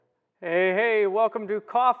Hey, welcome to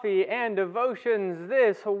Coffee and Devotions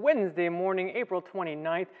this Wednesday morning, April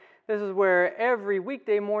 29th. This is where every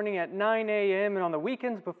weekday morning at 9 a.m. and on the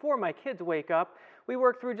weekends before my kids wake up, we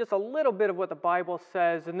work through just a little bit of what the Bible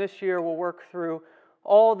says, and this year we'll work through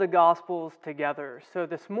all the Gospels together. So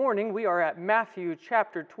this morning we are at Matthew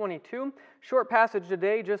chapter 22, short passage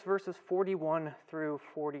today, just verses 41 through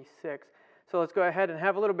 46. So let's go ahead and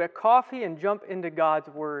have a little bit of coffee and jump into God's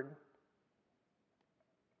Word.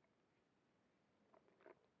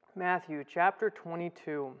 Matthew chapter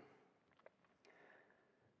 22.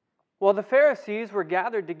 While the Pharisees were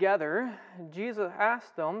gathered together, Jesus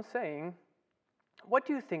asked them, saying, "What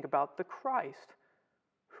do you think about the Christ?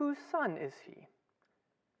 Whose son is he?"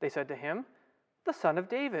 They said to him, "The son of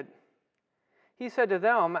David." He said to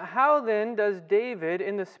them, "How then does David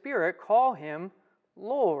in the Spirit call him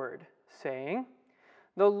Lord, saying,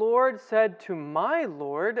 'The Lord said to my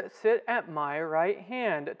Lord, sit at my right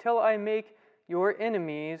hand, till I make your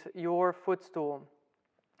enemies your footstool'?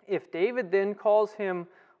 If David then calls him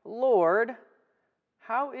Lord,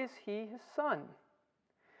 how is he his son?"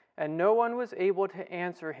 And no one was able to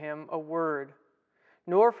answer him a word,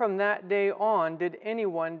 nor from that day on did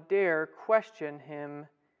anyone dare question him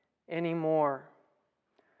anymore.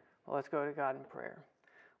 Well, let's go to God in prayer.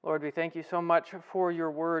 Lord, we thank you so much for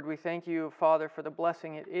your word. We thank you, Father, for the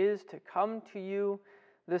blessing it is to come to you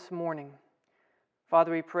this morning.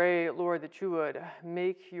 Father, we pray, Lord, that you would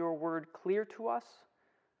make your word clear to us.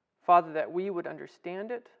 Father, that we would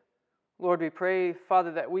understand it. Lord, we pray, Father,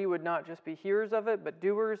 that we would not just be hearers of it, but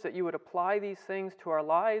doers, that you would apply these things to our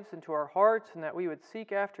lives and to our hearts, and that we would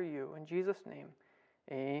seek after you. In Jesus' name,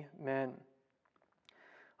 amen.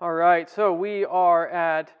 All right, so we are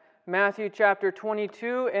at Matthew chapter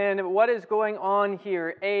 22, and what is going on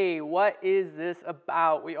here? What is this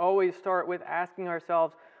about? We always start with asking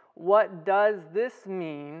ourselves, what does this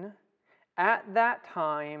mean at that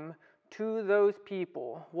time to those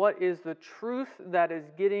people? What is the truth that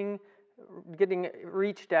is getting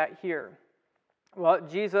reached at here? Well,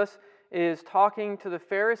 Jesus is talking to the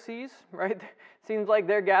Pharisees, right? Seems like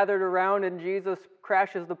they're gathered around and Jesus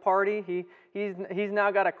crashes the party. He's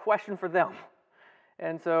now got a question for them.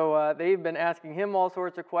 And so they've been asking him all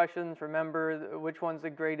sorts of questions. Remember, which one's the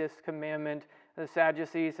greatest commandment? The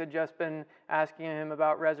Sadducees had just been asking him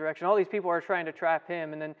about resurrection. All these people are trying to trap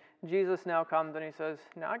him. And then Jesus now comes and he says,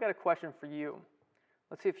 "Now I got a question for you.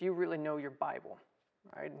 Let's see if you really know your Bible."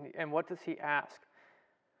 Right? And what does he ask?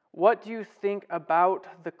 "What do you think about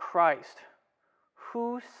the Christ?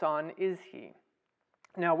 Whose son is he?"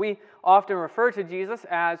 Now, we often refer to Jesus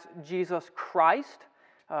as Jesus Christ.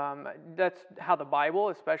 That's how the Bible,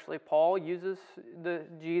 especially Paul, uses the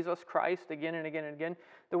Jesus Christ again and again and again.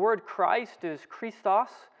 The word Christ is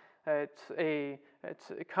Christos. It's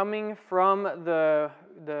coming from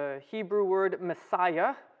the Hebrew word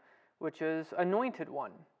Messiah, which is anointed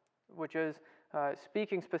one, which is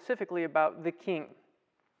speaking specifically about the king.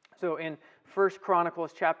 So in 1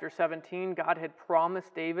 Chronicles chapter 17, God had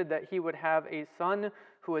promised David that he would have a son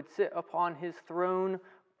who would sit upon his throne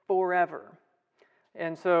forever.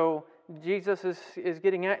 And so Jesus is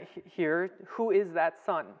getting at here, who is that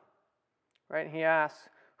son? Right? He asks,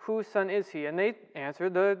 whose son is he? And they answer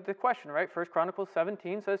the question, right? 1 Chronicles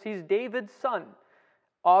 17 says he's David's son.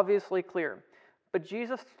 Obviously clear. But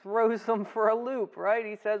Jesus throws them for a loop, right?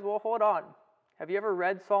 He says, well, hold on. Have you ever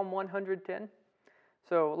read Psalm 110?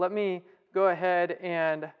 So let me go ahead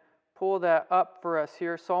and pull that up for us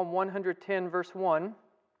here. Psalm 110, verse 1.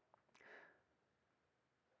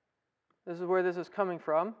 This is where this is coming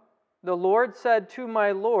from. "The Lord said to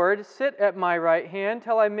my Lord, sit at my right hand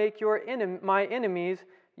till I make my enemies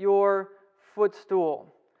your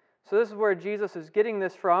footstool." So this is where Jesus is getting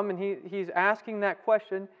this from, and he's asking that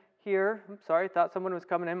question here. I'm sorry, I thought someone was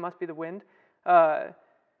coming in. Must be the wind. "The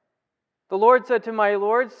Lord said to my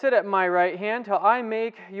Lord, sit at my right hand till I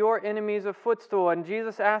make your enemies a footstool." And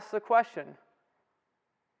Jesus asks the question,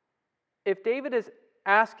 if David is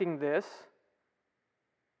asking this,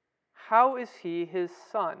 how is he his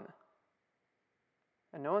son?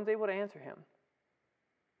 And no one's able to answer him.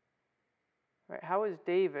 Right? How is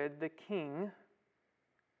David, the king,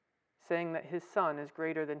 saying that his son is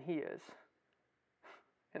greater than he is?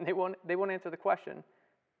 And they won't answer the question.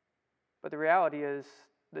 But the reality is,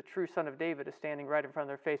 the true son of David is standing right in front of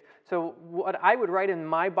their face. So what I would write in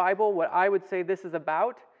my Bible, what I would say this is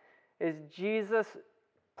about, is Jesus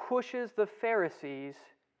pushes the Pharisees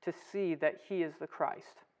to see that he is the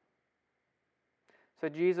Christ. So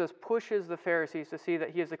Jesus pushes the Pharisees to see that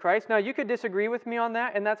he is the Christ. Now, you could disagree with me on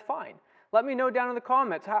that, and that's fine. Let me know down in the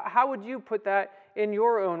comments. How would you put that in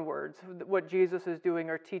your own words, what Jesus is doing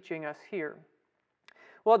or teaching us here?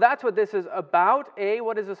 Well, that's what this is about. A,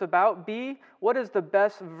 what is this about? B, what is the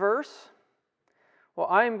best verse? Well,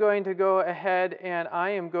 I am going to go ahead and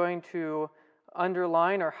I am going to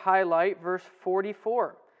underline or highlight verse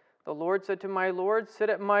 44. The Lord said to my Lord, sit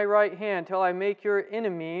at my right hand till I make your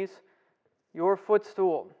enemies your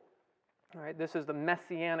footstool. All right, this is the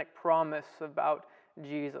messianic promise about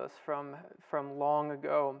Jesus from long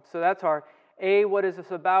ago. So that's our A, what is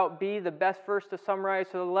this about? B, the best verse to summarize.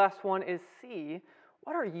 So the last one is C,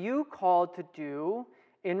 what are you called to do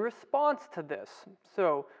in response to this?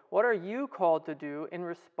 So what are you called to do in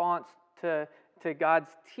response to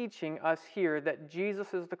God's teaching us here that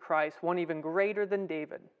Jesus is the Christ, one even greater than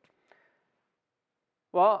David?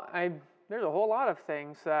 Well, there's a whole lot of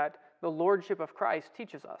things that the Lordship of Christ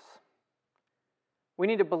teaches us. We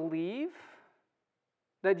need to believe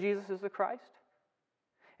that Jesus is the Christ.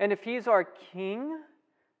 And if He's our King,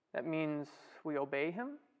 that means we obey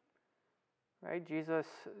Him. Right? Jesus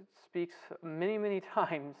speaks many, many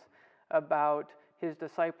times about His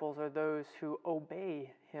disciples are those who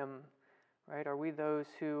obey Him. Right? Are we those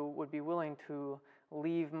who would be willing to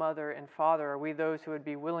leave mother and father? Are we those who would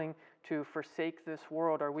be willing to forsake this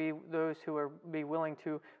world? Are we those who would be willing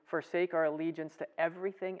to forsake our allegiance to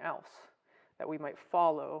everything else that we might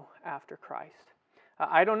follow after Christ?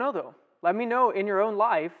 I don't know, though. Let me know in your own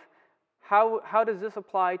life, how does this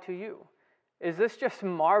apply to you? Is this just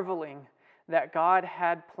marveling that God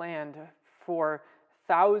had planned for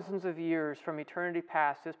thousands of years from eternity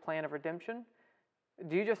past His plan of redemption?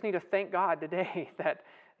 Do you just need to thank God today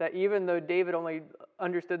that even though David only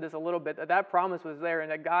understood this a little bit, that promise was there and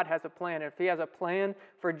that God has a plan? If He has a plan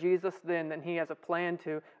for Jesus then He has a plan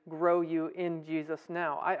to grow you in Jesus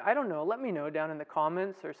now. I don't know. Let me know down in the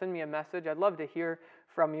comments or send me a message. I'd love to hear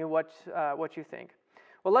from you what you think.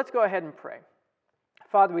 Well, let's go ahead and pray.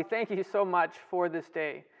 Father, we thank You so much for this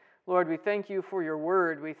day. Lord, we thank You for Your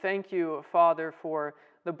word. We thank You, Father, for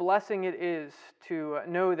the blessing it is to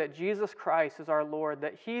know that Jesus Christ is our Lord,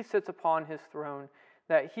 that He sits upon His throne,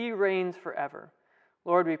 that He reigns forever.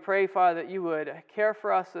 Lord, we pray, Father, that You would care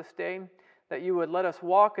for us this day, that You would let us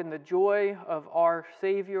walk in the joy of our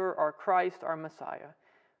Savior, our Christ, our Messiah.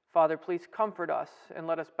 Father, please comfort us and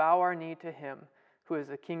let us bow our knee to Him who is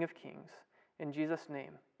the King of Kings. In Jesus'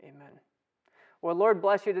 name, amen. Well, Lord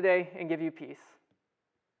bless you today and give you peace.